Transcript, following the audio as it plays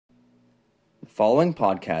following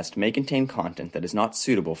podcast may contain content that is not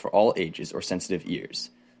suitable for all ages or sensitive ears.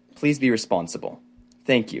 Please be responsible.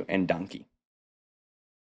 Thank you, and danke.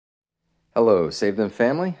 Hello, Save Them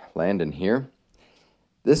family. Landon here.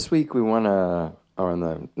 This week or in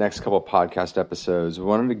the next couple of podcast episodes, we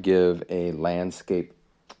wanted to give a landscape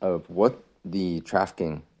of what the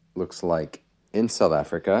trafficking looks like in South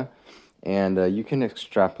Africa. And you can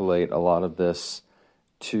extrapolate a lot of this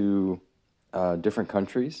to different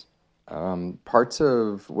countries. Parts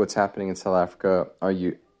of what's happening in South Africa are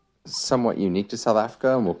somewhat unique to South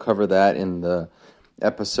Africa, and we'll cover that in the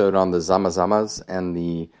episode on the Zamazamas and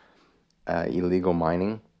the illegal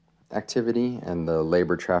mining activity and the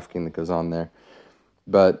labor trafficking that goes on there.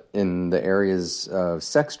 But in the areas of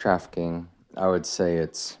sex trafficking, I would say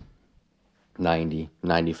it's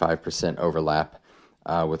 95% overlap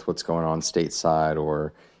with what's going on stateside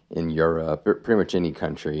or in Europe, or pretty much any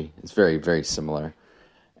country. It's very, very similar.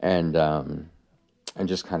 And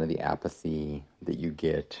just kind of the apathy that you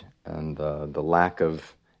get and the lack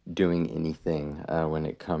of doing anything when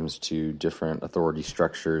it comes to different authority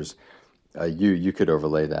structures. You could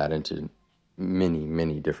overlay that into many,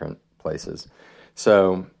 many different places.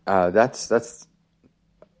 So that's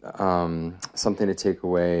something to take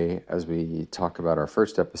away as we talk about our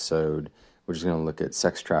first episode, which is going to look at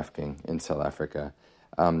sex trafficking in South Africa.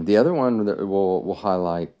 The other one that we'll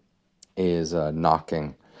highlight is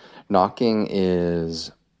knocking. Knocking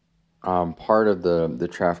is part of the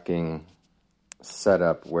trafficking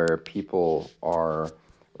setup where people are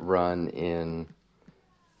run in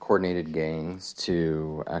coordinated gangs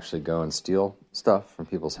to actually go and steal stuff from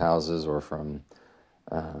people's houses or from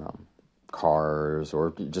cars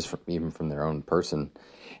or just even from their own person.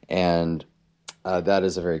 And that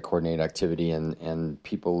is a very coordinated activity, and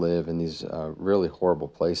people live in these really horrible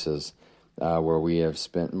places where we have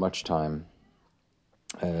spent much time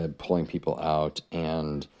pulling people out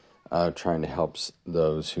and trying to help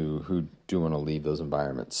those who do want to leave those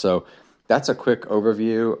environments. So that's a quick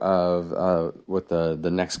overview of what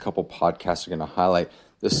the next couple podcasts are going to highlight.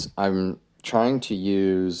 I'm trying to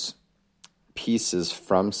use pieces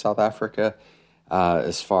from South Africa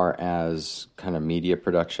as far as kind of media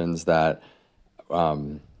productions that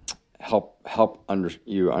help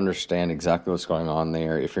you understand exactly what's going on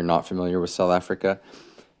there. If you're not familiar with South Africa,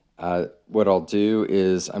 what I'll do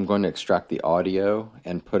is I'm going to extract the audio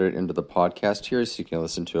and put it into the podcast here so you can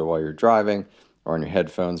listen to it while you're driving or on your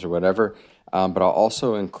headphones or whatever. But I'll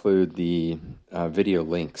also include the video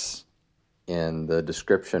links in the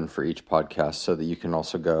description for each podcast so that you can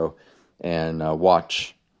also go and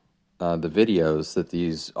watch the videos that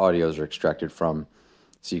these audios are extracted from,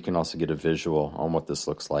 so you can also get a visual on what this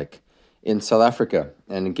looks like in South Africa.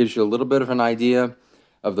 And it gives you a little bit of an idea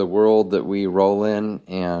of the world that we roll in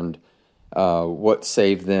and what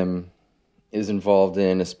Save Them is involved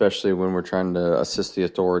in, especially when we're trying to assist the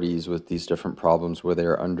authorities with these different problems where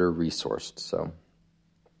they're under-resourced. So,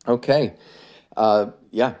 okay.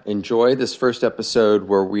 Enjoy this first episode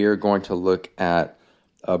where we are going to look at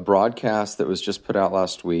a broadcast that was just put out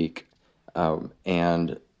last week.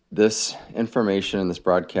 And this information in this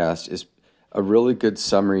broadcast is a really good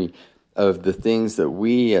summary of the things that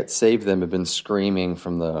we at Save Them have been screaming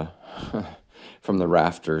from the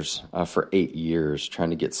rafters for 8 years, trying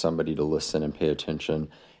to get somebody to listen and pay attention,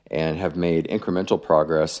 and have made incremental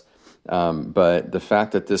progress. But the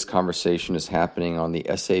fact that this conversation is happening on the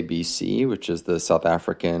SABC, which is the South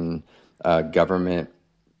African government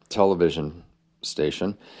television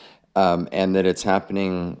station, and that it's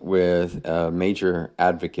happening with a major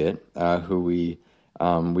advocate who we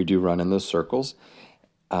do run in those circles.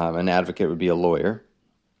 An advocate would be a lawyer,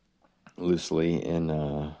 loosely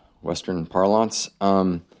in Western parlance,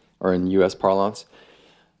 or in U.S. parlance.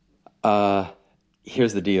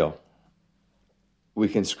 Here's the deal. We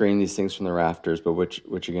can scream these things from the rafters, but what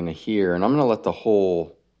you're going to hear, and I'm going to let the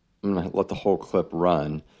whole clip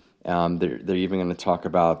run. They're even going to talk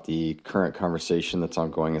about the current conversation that's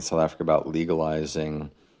ongoing in South Africa about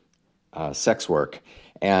legalizing sex work.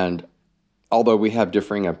 And although we have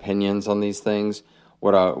differing opinions on these things,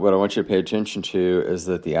 what I want you to pay attention to is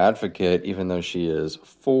that the advocate, even though she is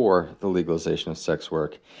for the legalization of sex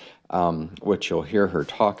work, what you'll hear her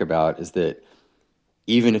talk about is that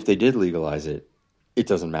even if they did legalize it, it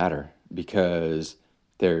doesn't matter because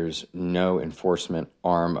there's no enforcement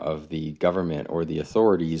arm of the government or the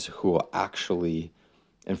authorities who will actually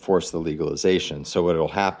enforce the legalization. So what will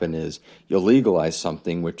happen is you'll legalize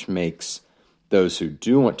something which makes those who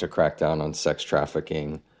do want to crack down on sex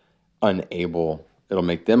trafficking unable. It'll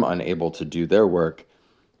make them unable to do their work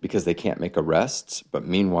because they can't make arrests. But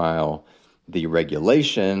meanwhile, the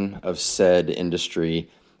regulation of said industry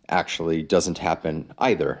actually doesn't happen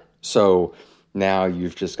either. So now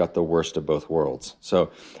you've just got the worst of both worlds.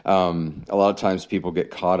 So a lot of times people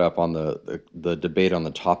get caught up on the debate on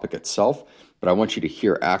the topic itself, but I want you to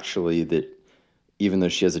hear actually that even though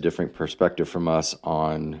she has a different perspective from us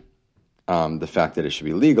on the fact that it should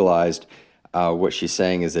be legalized, what she's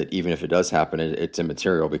saying is that even if it does happen, it's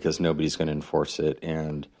immaterial because nobody's going to enforce it,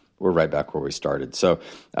 and we're right back where we started. So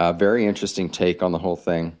very interesting take on the whole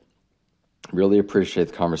thing. Really appreciate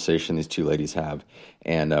the conversation these two ladies have,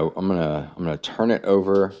 and I'm gonna turn it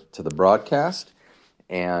over to the broadcast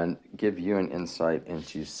and give you an insight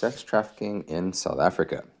into sex trafficking in South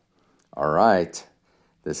Africa. All right,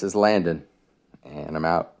 this is Landon, and I'm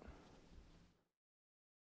out.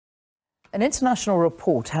 An international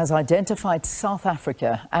report has identified South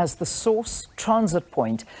Africa as the source, transit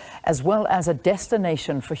point, as well as a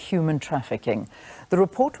destination for human trafficking. The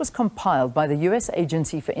report was compiled by the U.S.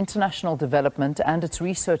 Agency for International Development and its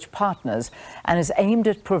research partners and is aimed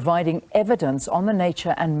at providing evidence on the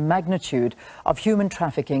nature and magnitude of human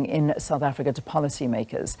trafficking in South Africa to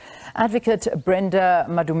policymakers. Advocate Brenda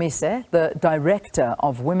Madumise, the director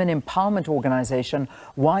of women empowerment organization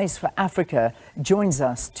Wise for Africa, joins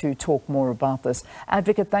us to talk more about this.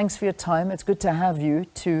 Advocate, thanks for your time. It's good to have you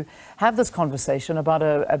to have this conversation about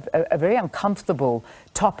a very uncomfortable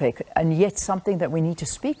topic, and yet something that we need to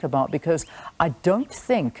speak about, because I don't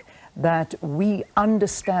think that we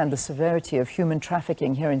understand the severity of human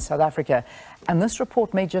trafficking here in South Africa, and this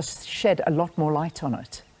report may just shed a lot more light on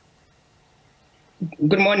it.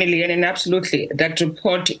 Good morning, Leanne, and absolutely. That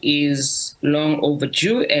report is long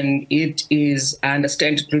overdue, and it is, I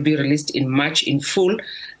understand, it will be released in March in full.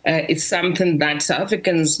 It's something that South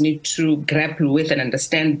Africans need to grapple with and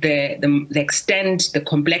understand the extent, the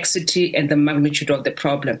complexity, and the magnitude of the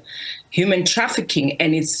problem. Human trafficking,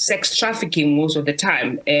 and it's sex trafficking most of the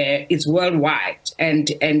time, is worldwide.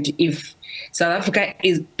 And if South Africa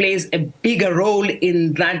plays a bigger role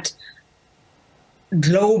in that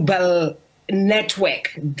global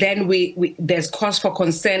network, then there's cause for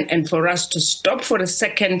concern and for us to stop for a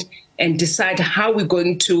second and decide how we're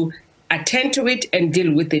going to attend to it and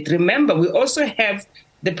deal with it. Remember, we also have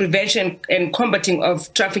the prevention and combating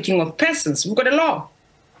of trafficking of persons. We've got a law.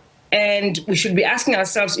 And we should be asking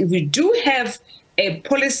ourselves, if we do have a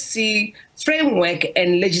policy framework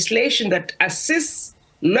and legislation that assists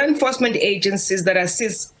law enforcement agencies, that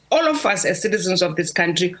assists all of us as citizens of this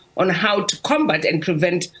country on how to combat and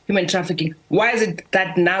prevent human trafficking, why is it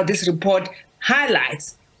that now this report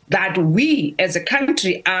highlights that we as a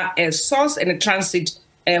country are a source and a transit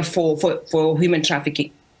for human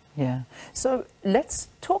trafficking? Yeah. So let's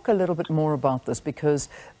talk a little bit more about this, because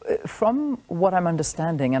from what I'm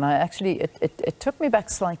understanding, and it took me back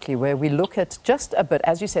slightly, where we look at just a bit,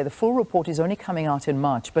 as you say, the full report is only coming out in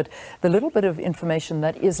March, but the little bit of information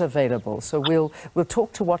that is available. So we'll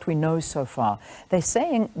talk to what we know so far. They're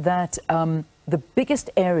saying that the biggest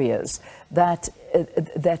areas that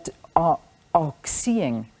are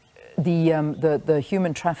seeing the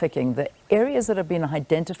human trafficking, the areas that have been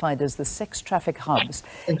identified as the sex traffic hubs,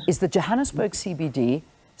 is the Johannesburg CBD,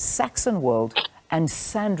 Saxonwold, and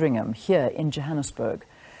Sandringham here in Johannesburg.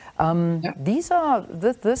 These are,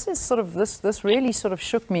 this really sort of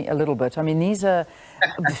shook me a little bit. I mean, these are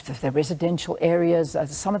the residential areas,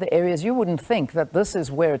 some of the areas you wouldn't think that this is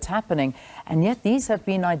where it's happening, and yet these have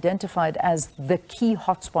been identified as the key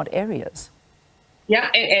hotspot areas. Yeah,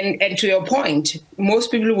 and to your point,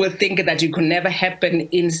 most people will think that it could never happen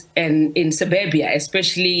in suburbia,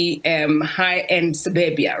 especially high-end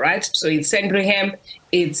suburbia, right? So it's Sandringham,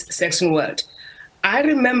 it's Saxonwold. I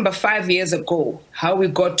remember 5 years ago how we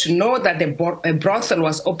got to know that a brothel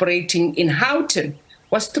was operating in Houghton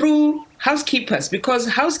was through housekeepers, because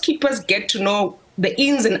housekeepers get to know the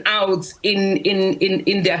ins and outs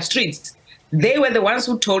in their streets. They were the ones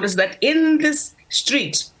who told us that in this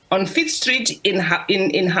street, on 5th Street in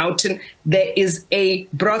Houghton, there is a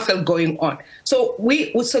brothel going on. So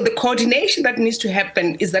the coordination that needs to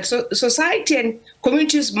happen is that society and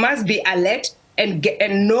communities must be alert and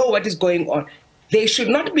know what is going on. They should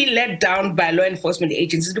not be let down by law enforcement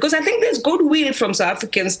agencies, because I think there's goodwill from South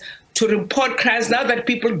Africans to report crimes now that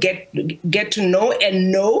people get to know,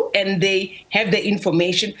 and they have the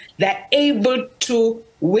information. They're able to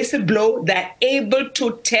whistleblow, they're able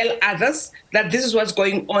to tell others that this is what's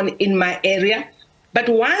going on in my area. But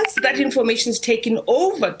once that information is taken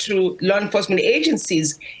over to law enforcement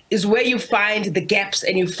agencies is where you find the gaps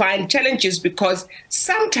and you find challenges, because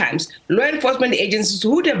sometimes law enforcement agencies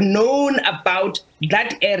would have known about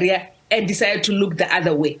that area and decided to look the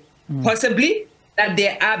other way. Possibly that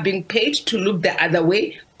they are being paid to look the other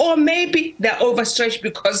way, or maybe they're overstretched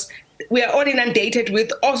because we are all inundated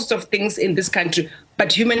with all sorts of things in this country,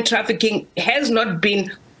 but human trafficking has not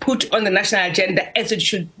been put on the national agenda as it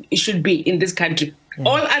should be in this country.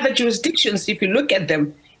 All other jurisdictions, if you look at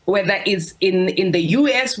them, whether it's in the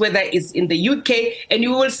US, whether it's in the UK, and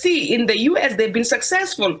you will see in the US they've been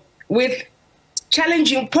successful with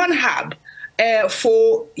challenging Pornhub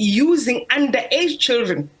for using underage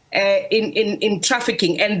children in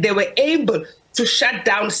trafficking, and they were able to shut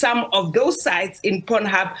down some of those sites in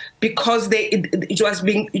Pornhub because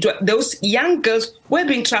those young girls were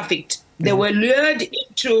being trafficked. They were lured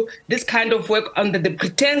into this kind of work under the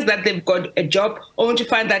pretense that they've got a job, only to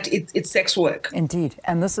find that it's sex work. Indeed.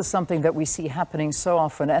 And this is something that we see happening so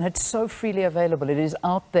often, and it's so freely available. It is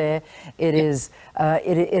out there. It is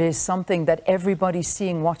something that everybody's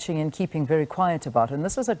seeing, watching, and keeping very quiet about. And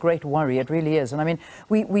this is a great worry. It really is. And I mean,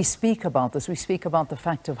 we speak about this. We speak about the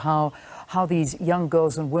fact of how these young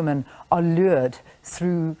girls and women are lured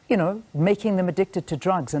through, making them addicted to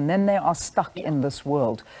drugs. And then they are stuck in this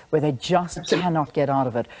world where they just cannot get out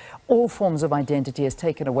of it. All forms of identity is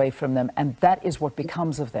taken away from them, and that is what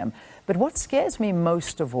becomes of them. But what scares me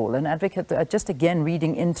most of all, and Advocate, just again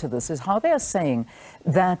reading into this, is how they are saying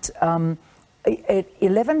that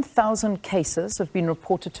 11,000 cases have been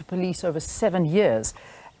reported to police over 7 years,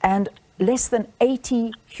 and less than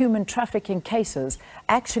 80 human trafficking cases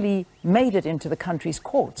actually made it into the country's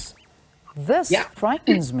courts. This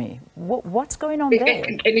frightens me. What's going on there?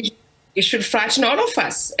 And it should frighten all of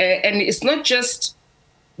us. And it's not just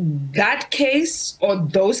that case or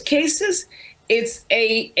those cases. It's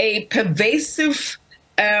a pervasive,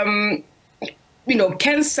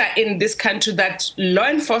 cancer in this country that law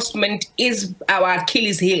enforcement is our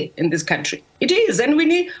Achilles heel in this country. It is, and we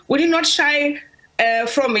need not shy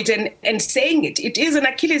from it and saying it. It is an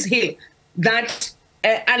Achilles heel that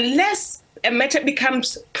unless a matter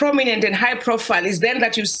becomes prominent and high profile, is then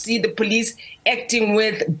that you see the police acting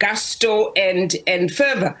with gusto and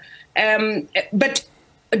fervor. But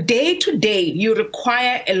day to day, you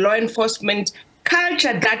require a law enforcement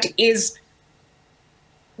culture that is,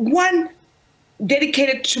 one,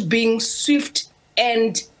 dedicated to being swift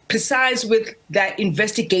and precise with their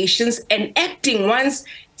investigations and acting once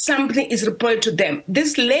something is reported to them.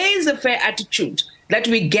 This laissez-faire attitude that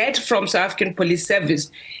we get from South African Police Service,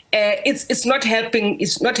 it's not helping.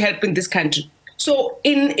 It's not helping this country. So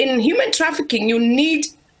in human trafficking, you need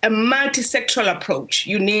a multi-sectoral approach.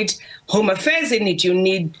 You need Home Affairs in it. You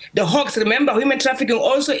need the Hawks. Remember, human trafficking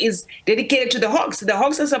also is dedicated to the Hawks. The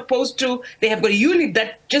Hawks are supposed to, they have got a unit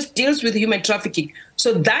that just deals with human trafficking.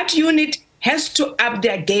 So that unit has to up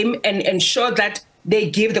their game and ensure that they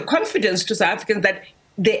give the confidence to South Africans that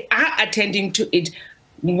they are attending to it.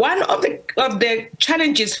 One of the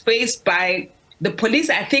challenges faced by the police,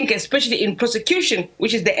 I think, especially in prosecution,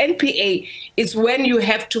 which is the NPA, is when you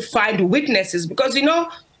have to find witnesses. Because,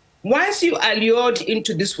 once you are lured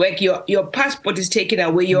into this work, your passport is taken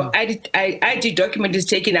away, your ID document is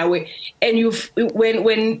taken away, and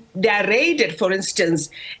when they are raided, for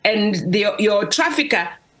instance, and your trafficker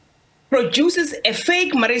produces a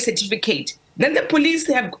fake marriage certificate, then the police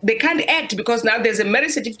they can't act because now there's a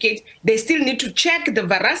marriage certificate. They still need to check the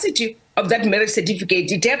veracity of that marriage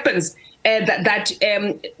certificate. It happens that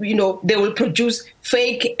they will produce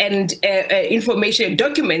fake and information and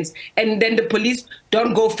documents, and then the police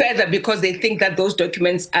don't go further because they think that those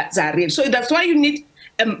documents are real. So that's why you need.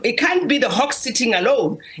 It can't be the Hawks sitting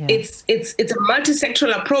alone. Yeah. It's a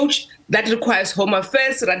multi-sectoral approach that requires Home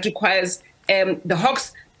Affairs, that requires the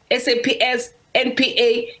Hawks, SAPS,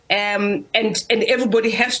 NPA, and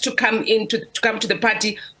everybody has to come to the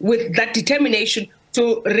party with that determination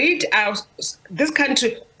to rid this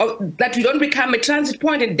country that we don't become a transit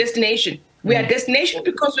point and destination. We are a destination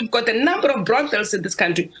because we've got a number of brothels in this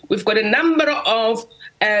country. We've got a number of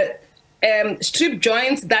strip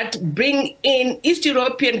joints that bring in East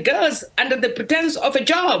European girls under the pretense of a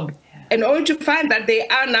job, and only to find that they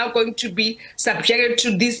are now going to be subjected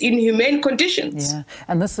to these inhumane conditions. Yeah,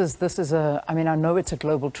 and this is I know it's a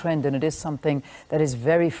global trend, and it is something that is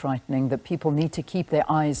very frightening, that people need to keep their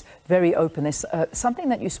eyes very open. There's something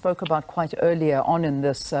that you spoke about quite earlier on in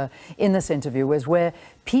this interview, was where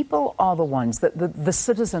people are the ones, the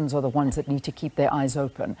citizens are the ones that need to keep their eyes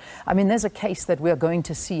open. I mean, there's a case that we're going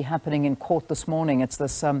to see happening in court this morning. It's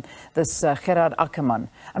this Gerard Ackerman.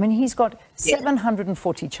 I mean, he's got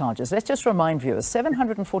 740 charges. Let's just remind viewers,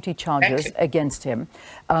 740 charges against him.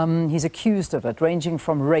 He's accused of it, ranging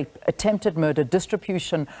from rape, attempted murder,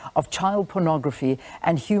 distribution of child pornography,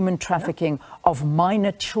 and human trafficking of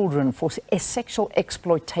minor children for sexual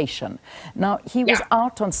exploitation. Now, he was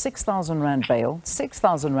out on 6,000 Rand bail,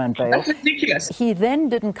 6,000 Rand bail. That's ridiculous. He then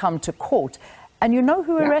didn't come to court. And you know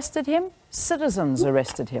who arrested him? Citizens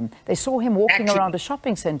arrested him. They saw him walking around a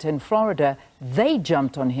shopping center in Florida. They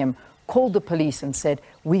jumped on him, called the police and said,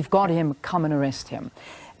 "We've got him, come and arrest him."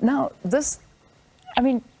 Now, this, I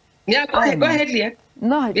mean... Yeah, go ahead, Leah.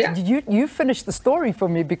 No, you finish the story for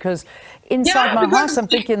me, because inside my house I'm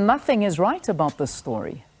thinking nothing is right about this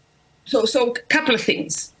story. So couple of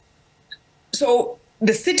things. So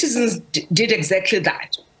the citizens did exactly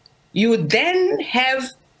that. You then have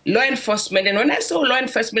law enforcement, and when I say law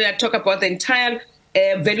enforcement, I talk about the entire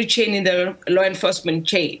value chain in the law enforcement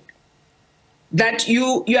chain. That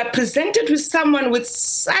you are presented with someone with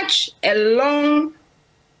such a long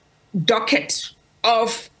docket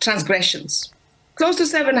of transgressions, close to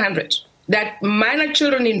 700, that minor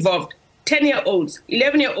children involved, 10-year-olds,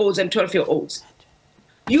 11-year-olds, and 12-year-olds.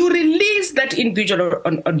 You release that individual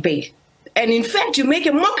on bail. And in fact, you make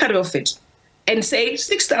a mockery of it and say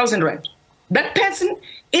 6,000 rand. That person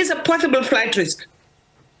is a possible flight risk.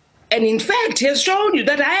 And in fact, he has shown you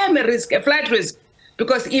that I am a risk, a flight risk.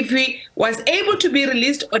 Because if he was able to be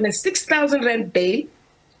released on a 6,000 rand bail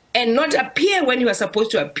and not appear when he was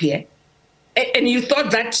supposed to appear, and you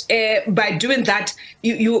thought that by doing that,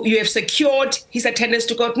 you have secured his attendance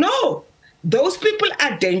to court. No, those people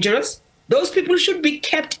are dangerous. Those people should be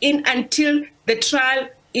kept in until the trial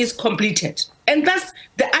is completed. And that's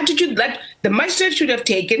the attitude that the magistrate should have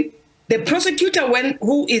taken, the prosecutor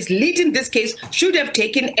who is leading this case should have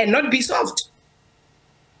taken, and not be soft.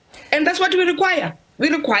 And that's what we require. We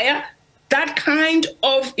require that kind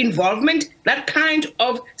of involvement, that kind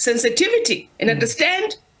of sensitivity, and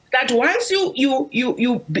understand that once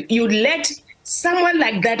you let someone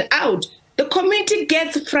like that out, the community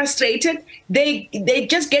gets frustrated. They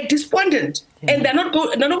just get despondent, and they're not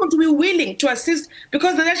going to be willing to assist,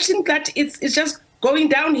 because they think that it's just going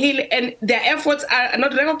downhill and their efforts are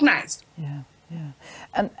not recognized.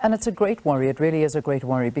 And it's a great worry. It really is a great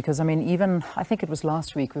worry, because, I mean, even, I think it was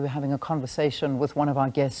last week, we were having a conversation with one of our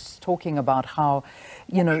guests talking about how,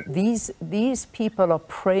 you know, these people are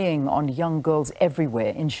preying on young girls everywhere,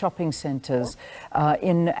 in shopping centers, at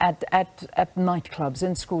nightclubs,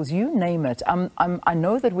 in schools, you name it. I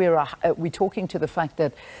know that we're talking to the fact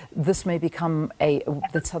that this may become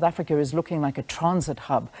that South Africa is looking like a transit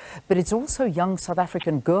hub, but it's also young South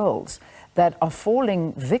African girls that are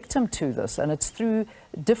falling victim to this, and it's through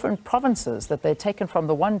different provinces that they're taken from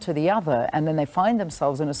the one to the other, and then they find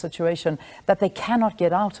themselves in a situation that they cannot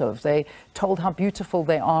get out of. They're told how beautiful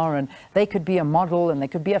they are, and they could be a model, and they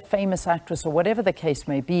could be a famous actress, or whatever the case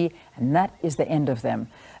may be, and that is the end of them.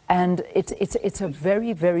 And it's a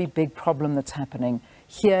very, very big problem that's happening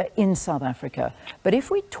here in South Africa. But if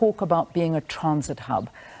we talk about being a transit hub,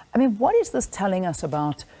 I mean, what is this telling us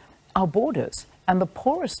about our borders and the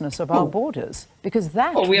porousness of our borders? Because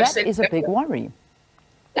that is a big worry.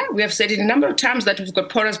 Yeah, we have said it a number of times that we've got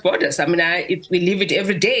porous borders. I mean, we live it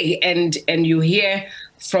every day, and you hear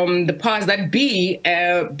from the powers that be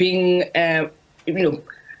being,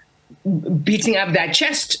 beating up their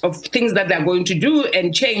chest of things that they're going to do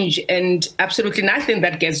and change, and absolutely nothing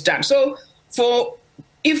that gets done. So,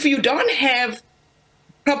 if you don't have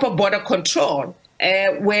proper border control,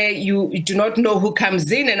 where you do not know who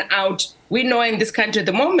comes in and out. We know in this country at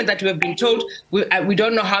the moment that we have been told we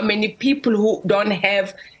don't know how many people who don't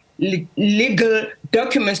have legal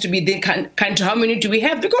documents to be in the country. How many do we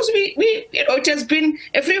have? Because it has been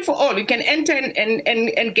a free for all. You can enter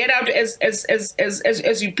and get out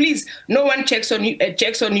as you please. No one checks on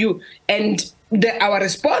you. And our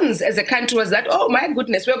response as a country was that, oh my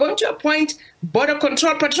goodness, we're going to appoint border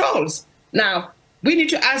control patrols. Now we need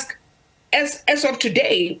to ask. As of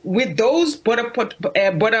today, with those border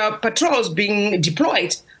patrols being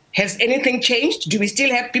deployed, has anything changed? Do we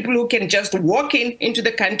still have people who can just walk into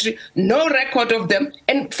the country, no record of them?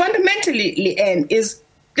 And fundamentally, Leanne, is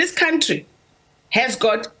this country has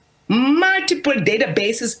got multiple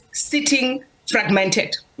databases sitting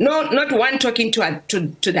fragmented. No, not one talking to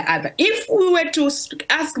the other. If we were to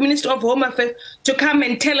ask Minister of Home Affairs to come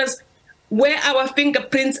and tell us where our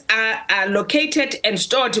fingerprints are located and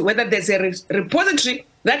stored, whether there's a repository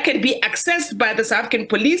that can be accessed by the South African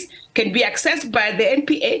police, can be accessed by the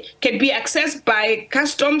NPA, can be accessed by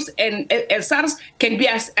customs and SARS, can be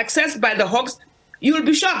accessed by the Hawks, you will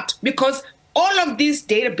be shocked, because all of these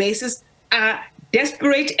databases are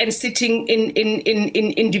desperate and sitting in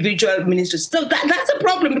individual ministries. So that's a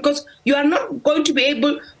problem, because you are not going to be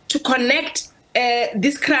able to connect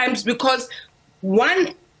these crimes, because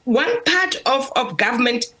one part of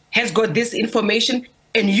government has got this information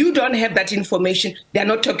and you don't have that information. They're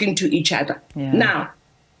not talking to each other. Yeah. Now,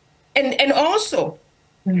 and also,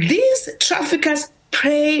 these traffickers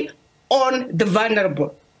prey on the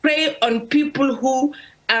vulnerable. prey on people who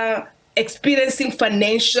are experiencing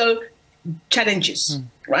financial challenges,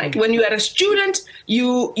 right? When you are a student,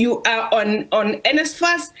 you are on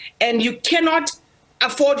NSFAS and you cannot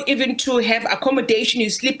afford even to have accommodation. You're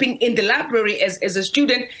sleeping in the library as a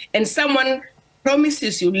student, and someone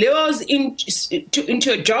promises you, lures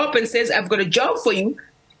into a job and says, I've got a job for you,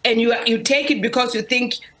 and you take it because you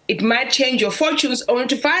think it might change your fortunes, only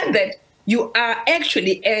to find that you are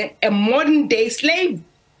actually a modern day slave.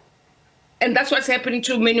 And that's what's happening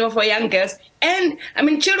to many of our young girls. And I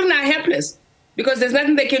mean, children are helpless because there's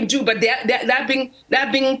nothing they can do, but they're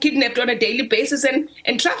being kidnapped on a daily basis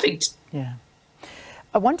and trafficked. Yeah.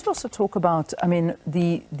 I wanted to also talk about, I mean,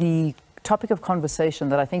 the topic of conversation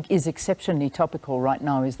that I think is exceptionally topical right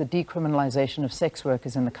now is the decriminalization of sex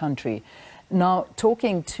workers in the country. Now,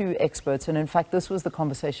 talking to experts, and in fact, this was the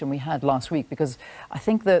conversation we had last week, because I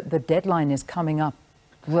think the deadline is coming up.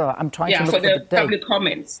 Well, I'm trying to look for the date. Public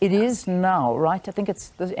comments. It is now, right? I think it's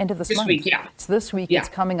the end of this month. This week, yeah. It's this week, it's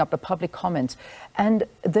coming up, the public comments. And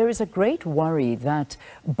there is a great worry that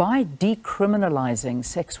by decriminalizing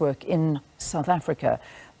sex work in South Africa,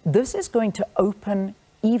 this is going to open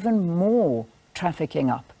even more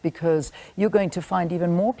trafficking up, because you're going to find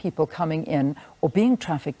even more people coming in or being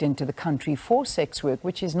trafficked into the country for sex work,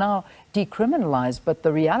 which is now decriminalized. But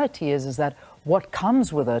the reality is that what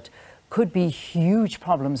comes with it could be huge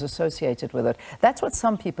problems associated with it. That's what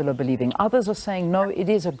some people are believing. Others are saying, no, it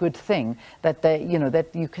is a good thing that that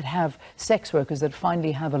you could have sex workers that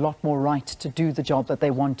finally have a lot more right to do the job that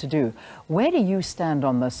they want to do. Where do you stand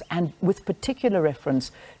on this, and with particular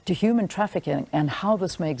reference to human trafficking and how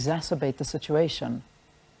this may exacerbate the situation?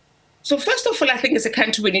 So first of all, I think as a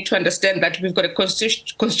country, we need to understand that we've got a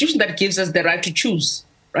constitution that gives us the right to choose,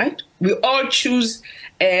 right? We all choose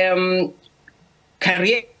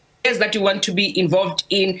careers that you want to be involved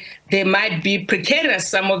in. They might be precarious,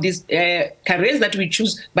 some of these careers that we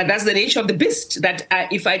choose, but that's the nature of the beast, that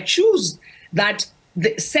if I choose that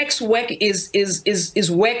the sex work is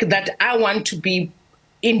work that I want to be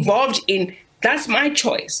involved in, that's my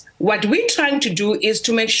choice. What we're trying to do is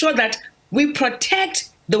to make sure that we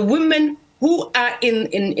protect the women who are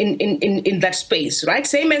in that space, right?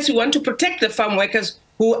 Same as we want to protect the farm workers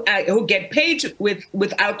who get paid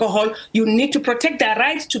with alcohol. You need to protect their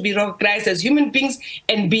rights to be recognized as human beings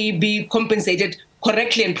and be compensated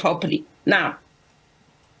correctly and properly. Now,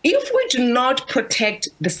 if we do not protect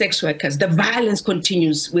the sex workers, the violence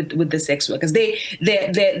continues with the sex workers.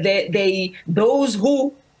 Those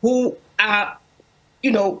who are,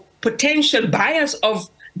 potential buyers of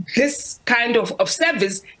this kind of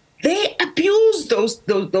service, they abuse those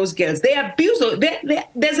girls. They abuse those.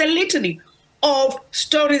 There's a litany of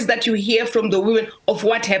stories that you hear from the women of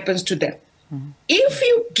what happens to them. Mm-hmm. If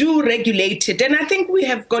you do regulate it, and I think we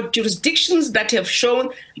have got jurisdictions that have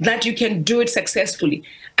shown that you can do it successfully,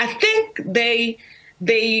 I think the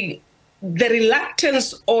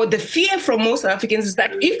reluctance or the fear from most Africans is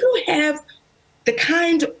that if you have the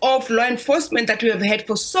kind of law enforcement that we have had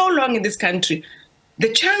for so long in this country,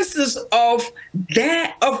 the chances of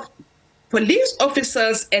police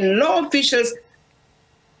officers and law officials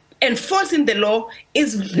enforcing the law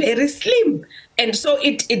is very slim. And so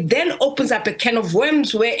it then opens up a can of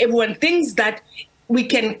worms where everyone thinks that we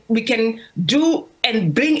can do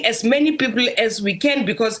and bring as many people as we can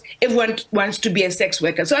because everyone wants to be a sex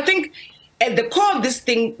worker. So I think at the core of this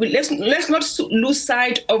thing, let's not lose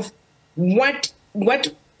sight of what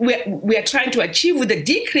we are trying to achieve with the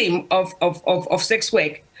decrim of sex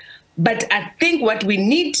work. But I think what we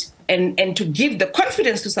need and to give the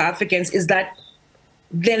confidence to South Africans is that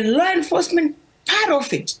the law enforcement part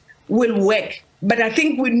of it will work. But I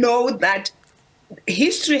think we know that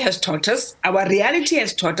history has taught us, our reality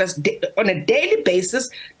has taught us on a daily basis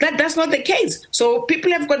that that's not the case. So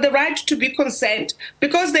people have got the right to be concerned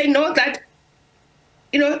because they know that,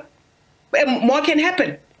 more can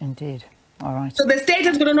happen. Indeed. All right. So the state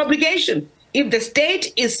has got an obligation. If the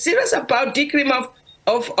state is serious about decrim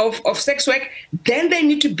of sex work, then they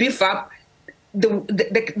need to beef up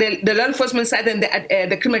the law enforcement side and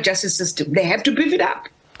the criminal justice system. They have to beef it up.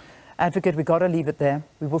 Advocate, we've got to leave it there.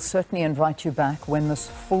 We will certainly invite you back when this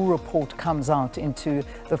full report comes out into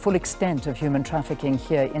the full extent of human trafficking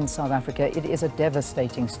here in South Africa. It is a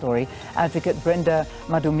devastating story. Advocate Brenda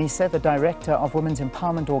Madumisa, the director of women's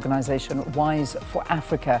empowerment organization Wise for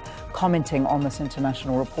Africa, commenting on this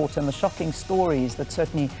international report and the shocking stories that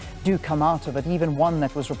certainly do come out of it. Even one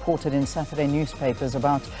that was reported in Saturday newspapers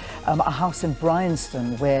about a house in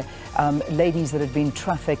Bryanston where ladies that had been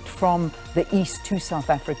trafficked from the east to South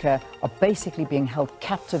Africa are basically being held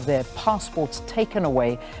captive there, passports taken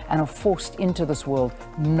away, and are forced into this world.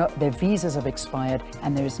 No, their visas have expired,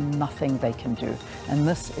 and there is nothing they can do. And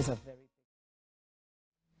this is a very...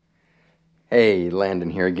 Hey, Landon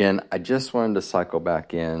here again. I just wanted to cycle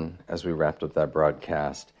back in as we wrapped up that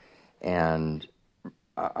broadcast, and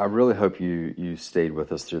I really hope you stayed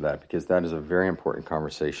with us through that, because that is a very important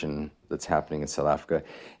conversation that's happening in South Africa.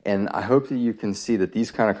 And I hope that you can see that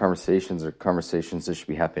these kind of conversations are conversations that should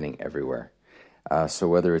be happening everywhere. So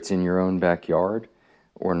whether it's in your own backyard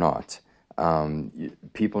or not,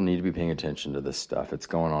 people need to be paying attention to this stuff. It's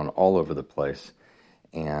going on all over the place.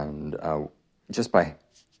 And just by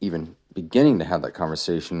even beginning to have that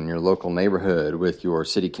conversation in your local neighborhood, with your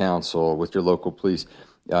city council, with your local police,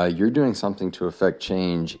 you're doing something to affect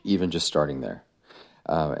change, even just starting there.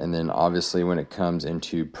 And then obviously when it comes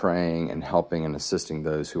into praying and helping and assisting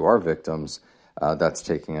those who are victims, that's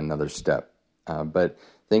taking another step. But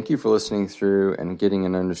thank you for listening through and getting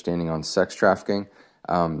an understanding on sex trafficking.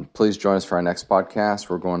 Please join us for our next podcast.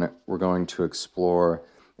 We're going to explore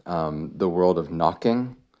the world of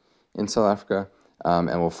knocking in South Africa,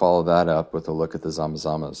 and we'll follow that up with a look at the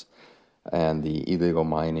Zamazamas and the illegal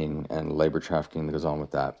mining and labor trafficking that goes on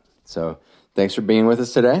with that. So thanks for being with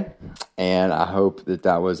us today, and I hope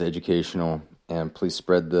that was educational, and please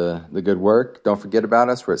spread the good work. Don't forget about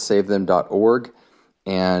us. We're at savethem.org,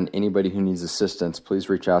 and anybody who needs assistance, please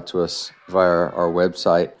reach out to us via our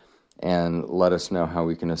website and let us know how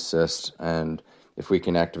we can assist, and if we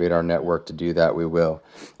can activate our network to do that, we will.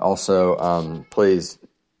 Also, please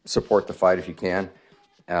support the fight if you can.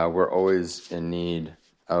 We're always in need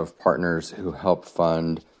of partners who help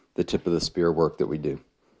fund the tip of the spear work that we do.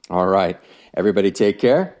 All right, everybody take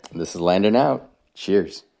care. This is Landon out.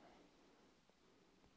 Cheers.